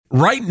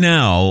Right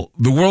now,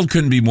 the world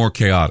couldn't be more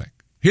chaotic.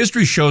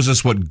 History shows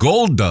us what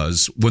gold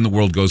does when the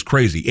world goes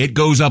crazy. It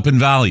goes up in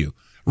value.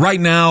 Right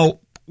now,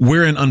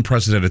 we're in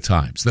unprecedented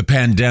times. The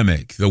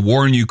pandemic, the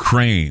war in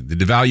Ukraine, the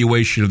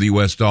devaluation of the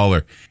U.S.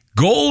 dollar.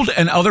 Gold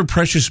and other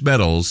precious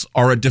metals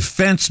are a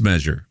defense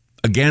measure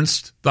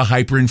against the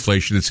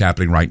hyperinflation that's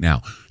happening right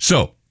now.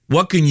 So,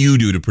 what can you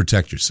do to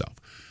protect yourself?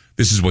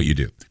 This is what you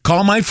do.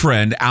 Call my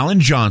friend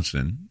Alan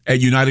Johnson at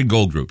United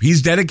Gold Group.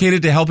 He's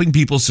dedicated to helping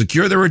people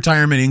secure their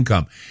retirement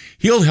income.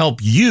 He'll help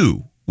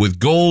you with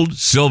gold,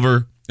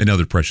 silver, and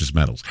other precious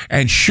metals,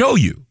 and show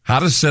you how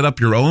to set up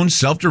your own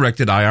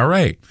self-directed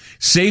IRA.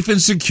 Safe and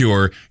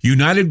secure,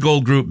 United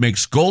Gold Group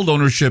makes gold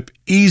ownership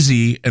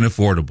easy and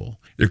affordable.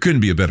 There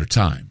couldn't be a better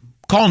time.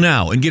 Call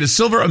now and get a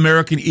Silver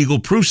American Eagle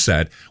proof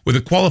set with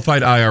a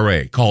qualified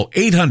IRA. Call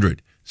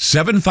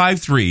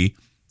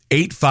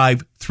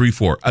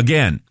 800-753-8534.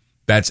 Again,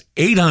 that's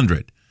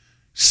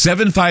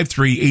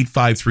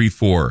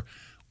 800-753-8534.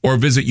 Or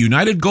visit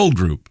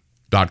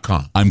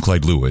UnitedGoldGroup.com. I'm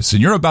Clyde Lewis,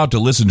 and you're about to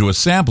listen to a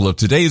sample of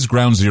today's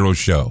Ground Zero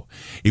show.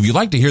 If you'd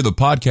like to hear the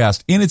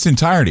podcast in its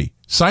entirety,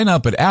 sign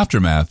up at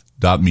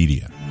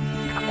aftermath.media.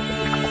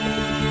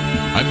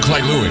 I'm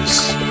Clyde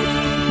Lewis,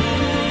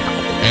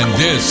 and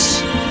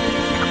this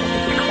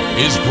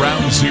is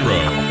Ground Zero.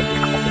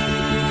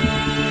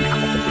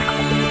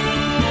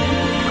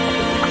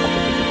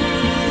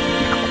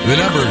 The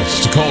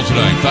numbers to call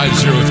tonight,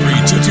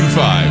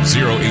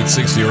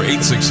 503-225-0860,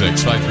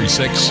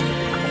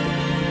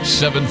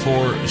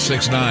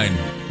 866-536-7469.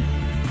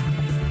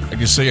 I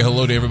can say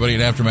hello to everybody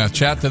in Aftermath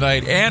Chat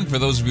tonight. And for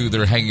those of you that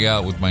are hanging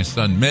out with my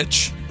son,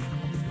 Mitch,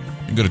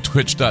 you can go to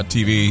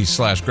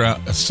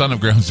twitch.tv/son of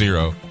Ground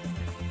Zero.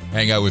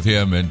 Hang out with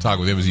him and talk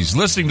with him as he's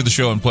listening to the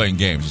show and playing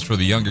games. It's for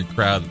the younger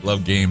crowd that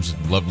love games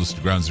and love listening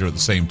to Ground Zero at the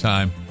same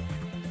time.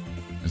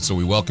 And so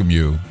we welcome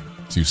you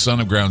to Son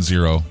of Ground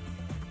Zero,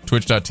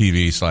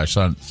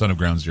 twitch.tv/son of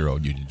Ground Zero,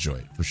 and you'd enjoy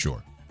it for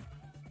sure.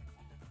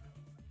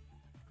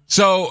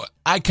 So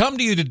I come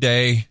to you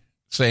today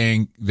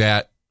saying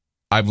that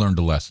I've learned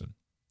a lesson.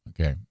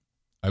 Okay.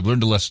 I've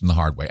learned a lesson the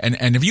hard way. And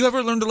have you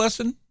ever learned a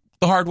lesson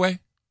the hard way?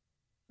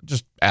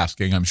 Just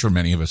asking. I'm sure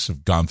many of us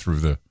have gone through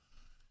the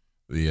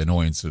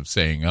annoyance of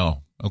saying,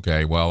 oh,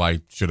 okay, well,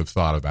 I should have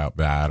thought about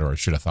that, or I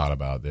should have thought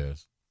about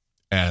this.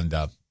 And,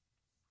 and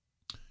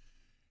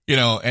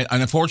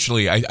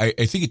unfortunately, I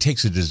think it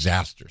takes a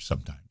disaster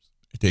sometimes.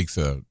 It takes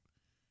a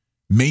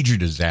major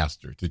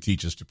disaster to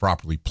teach us to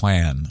properly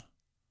plan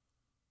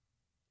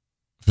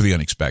for the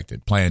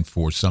unexpected, plan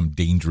for some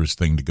dangerous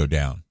thing to go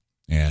down.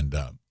 And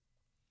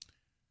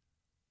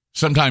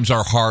sometimes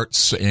our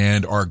hearts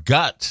and our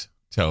gut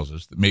tells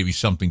us that maybe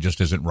something just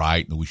isn't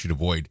right and that we should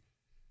avoid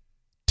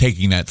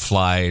taking that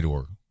flight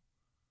or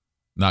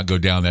not go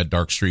down that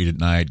dark street at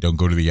night. Don't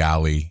go to the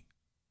alley,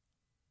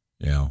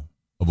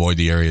 avoid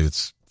the area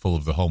that's full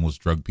of the homeless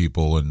drug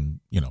people. And,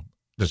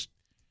 just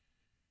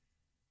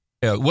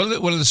one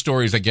of the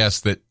stories, I guess,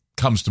 that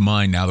comes to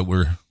mind now that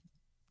we're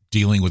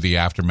dealing with the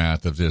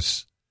aftermath of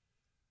this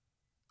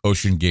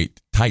Ocean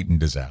Gate Titan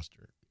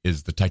disaster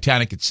is the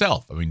Titanic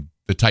itself. I mean,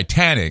 the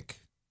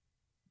Titanic,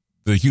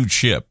 the huge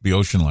ship, the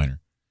ocean liner.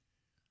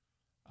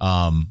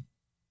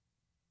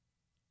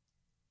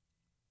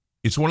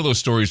 It's one of those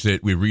stories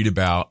that we read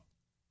about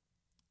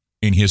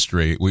in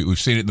history. We've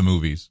seen it in the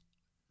movies.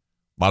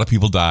 A lot of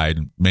people died.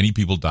 Many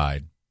people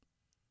died.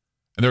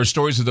 And there are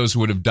stories of those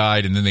who would have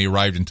died, and then they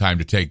arrived in time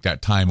to take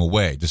that time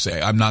away. To say,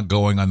 I'm not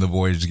going on the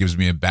voyage. It gives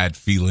me a bad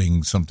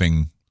feeling.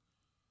 Something's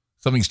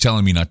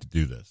telling me not to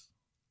do this.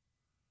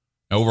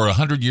 Now, over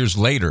 100 years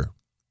later,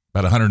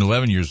 about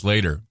 111 years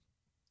later,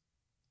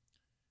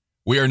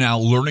 we are now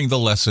learning the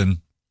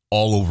lesson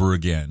all over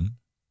again.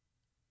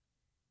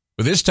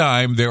 But this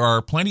time, there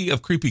are plenty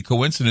of creepy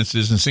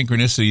coincidences and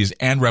synchronicities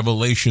and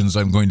revelations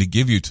I'm going to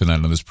give you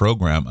tonight on this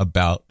program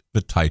about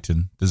the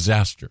Titan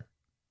disaster.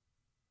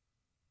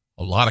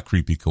 A lot of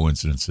creepy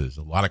coincidences,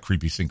 a lot of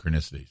creepy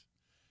synchronicities.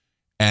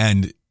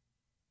 And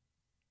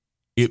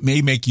it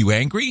may make you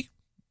angry.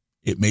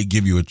 It may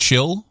give you a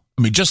chill.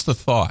 I mean, just the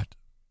thought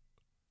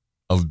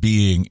of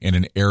being in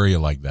an area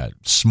like that,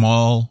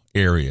 small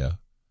area,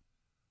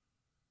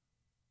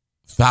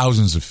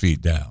 thousands of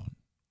feet down,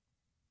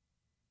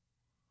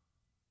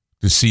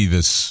 to see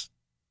this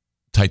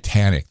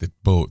Titanic, the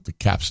boat, the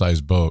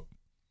capsized boat,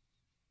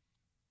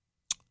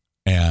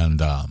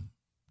 and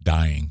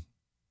dying.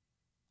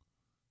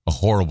 A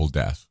horrible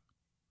death.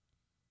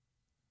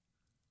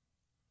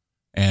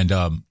 And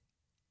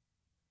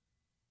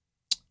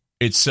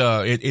it's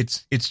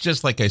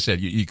just like I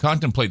said, you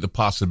contemplate the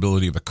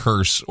possibility of a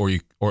curse or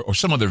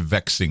some other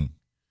vexing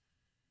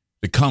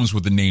that comes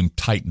with the name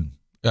Titan.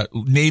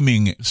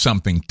 Naming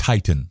something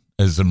Titan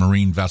as a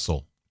marine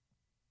vessel.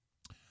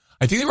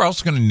 I think they were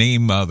also going to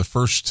name the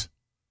first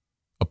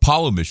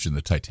Apollo mission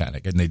the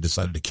Titanic, and they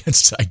decided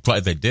against it. I'm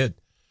glad they did.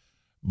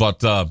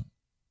 But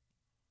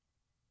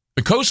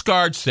the Coast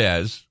Guard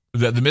says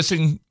that the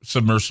missing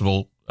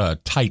submersible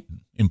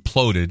Titan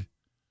imploded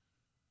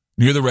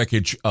near the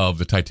wreckage of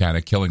the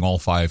Titanic, killing all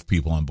 5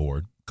 people on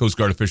board. Coast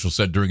Guard officials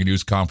said during a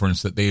news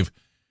conference that they've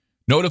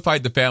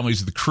notified the families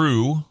of the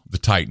crew, the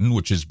Titan,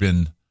 which has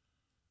been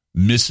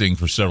missing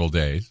for several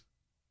days.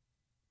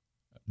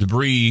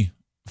 Debris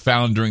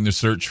found during the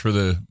search for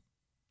the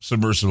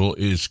submersible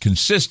is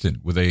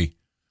consistent with a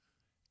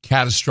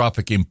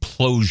catastrophic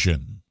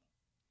implosion.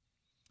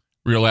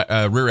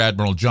 Rear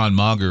Admiral John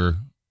Mauger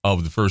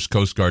of the 1st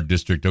Coast Guard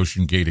District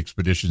Ocean Gate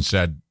Expedition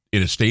said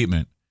in a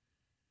statement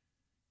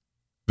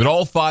that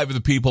all 5 of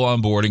the people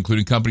on board,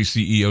 including company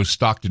CEO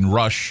Stockton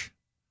Rush,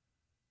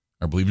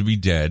 are believed to be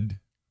dead.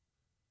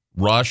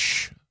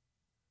 Rush,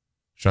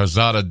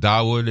 Shahzada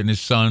Dawood and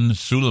his son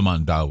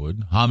Suleiman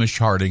Dawood, Hamish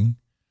Harding,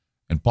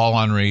 and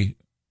Paul-Henri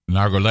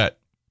Nargolet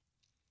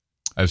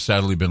have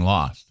sadly been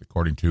lost,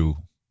 according to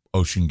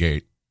Ocean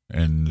Gate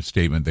and the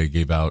statement they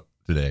gave out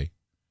today.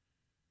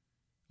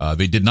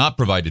 They did not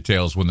provide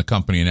details when the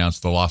company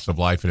announced the loss of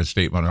life in a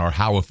statement or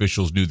how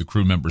officials knew the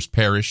crew members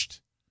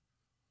perished.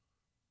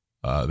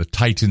 The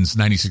Titan's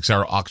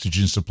 96-hour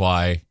oxygen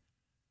supply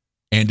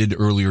ended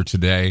earlier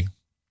today.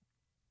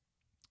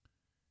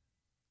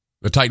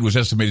 The Titan was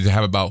estimated to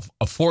have about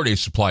a 4-day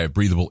supply of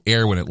breathable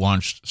air when it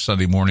launched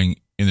Sunday morning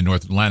in the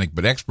North Atlantic,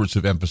 but experts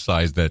have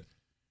emphasized that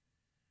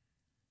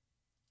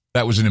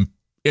was an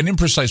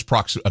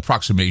imprecise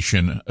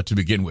approximation to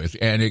begin with,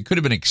 and it could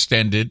have been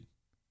extended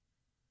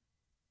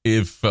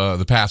if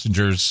the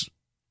passengers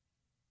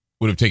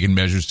would have taken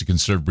measures to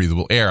conserve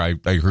breathable air.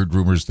 I heard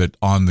rumors that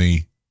on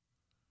the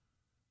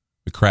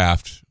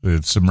craft,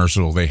 the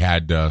submersible, they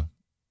had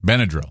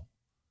Benadryl,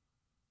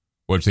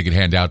 which they could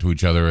hand out to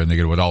each other, and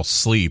they would all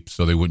sleep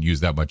so they wouldn't use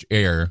that much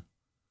air.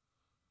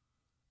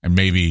 And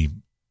maybe,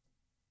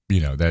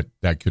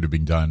 that could have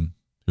been done.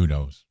 Who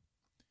knows?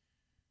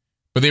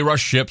 But they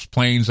rushed ships,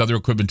 planes, other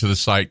equipment to the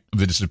site of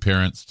the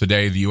disappearance.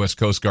 Today, the U.S.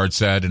 Coast Guard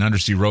said an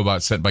undersea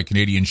robot sent by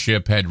Canadian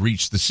ship had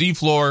reached the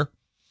seafloor,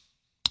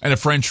 and a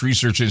French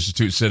research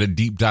institute said a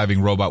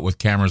deep-diving robot with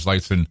cameras,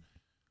 lights, and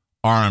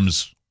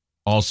arms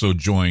also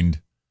joined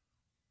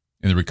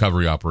in the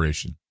recovery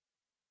operation.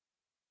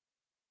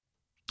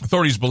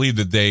 Authorities believe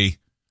that they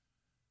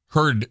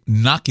heard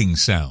knocking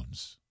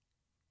sounds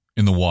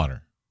in the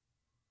water.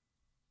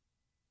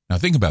 Now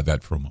think about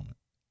that for a moment.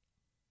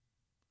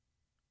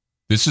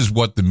 This is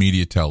what the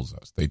media tells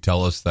us. They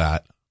tell us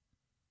that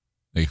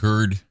they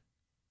heard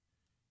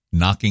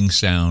knocking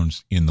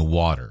sounds in the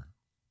water.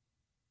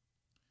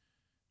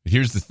 But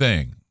here's the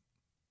thing.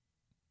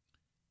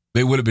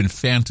 They would have been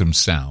phantom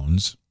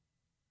sounds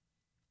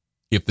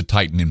if the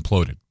Titan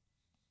imploded.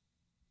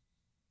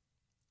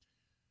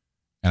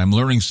 And I'm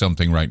learning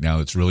something right now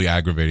that's really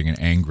aggravating and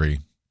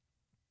angry.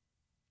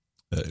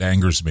 That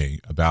angers me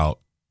about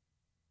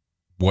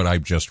what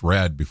I've just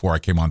read before I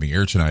came on the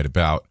air tonight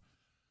about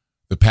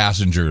the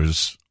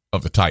passengers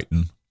of the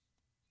Titan,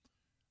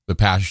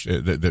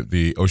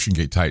 the Ocean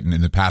Gate Titan,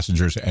 and the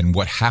passengers and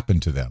what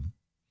happened to them.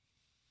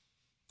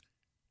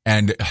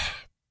 And,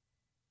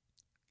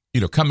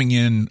 coming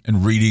in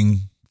and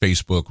reading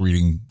Facebook,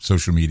 reading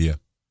social media,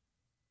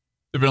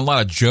 there have been a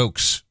lot of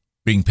jokes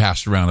being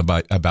passed around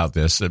about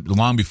this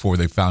long before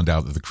they found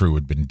out that the crew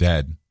had been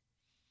dead.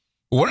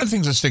 But one of the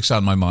things that sticks out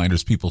in my mind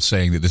is people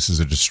saying that this is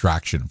a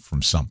distraction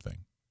from something.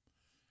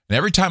 And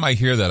every time I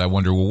hear that, I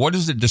wonder, well, what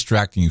is it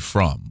distracting you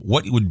from?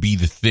 What would be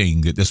the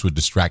thing that this would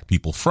distract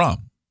people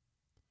from?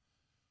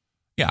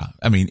 Yeah,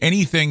 I mean,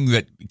 anything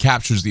that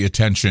captures the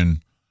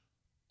attention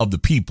of the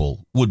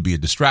people would be a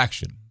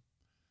distraction.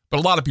 But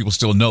a lot of people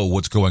still know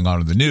what's going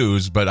on in the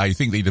news, but I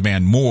think they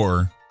demand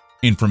more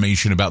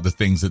information about the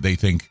things that they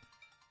think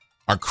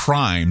are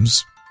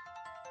crimes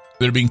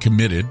that are being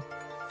committed.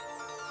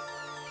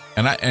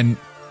 And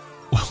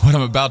what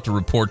I'm about to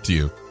report to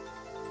you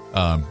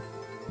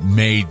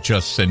may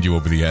just send you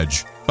over the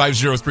edge.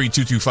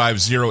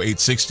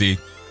 503-225-0860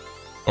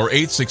 or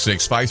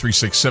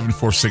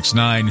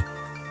 866-536-7469.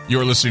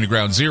 You're listening to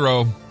Ground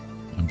Zero.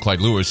 I'm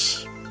Clyde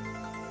Lewis,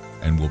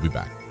 and we'll be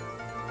back.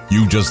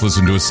 You just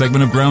listened to a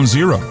segment of Ground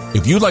Zero.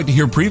 If you'd like to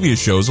hear previous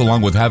shows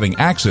along with having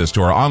access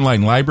to our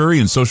online library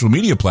and social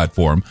media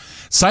platform,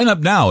 sign up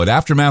now at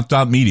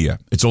aftermath.media.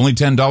 It's only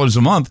 $10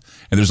 a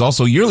month, and there's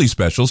also yearly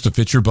specials to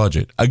fit your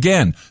budget.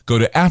 Again, go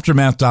to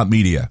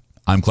aftermath.media.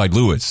 I'm Clyde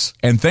Lewis,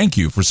 and thank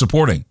you for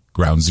supporting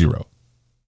Ground Zero.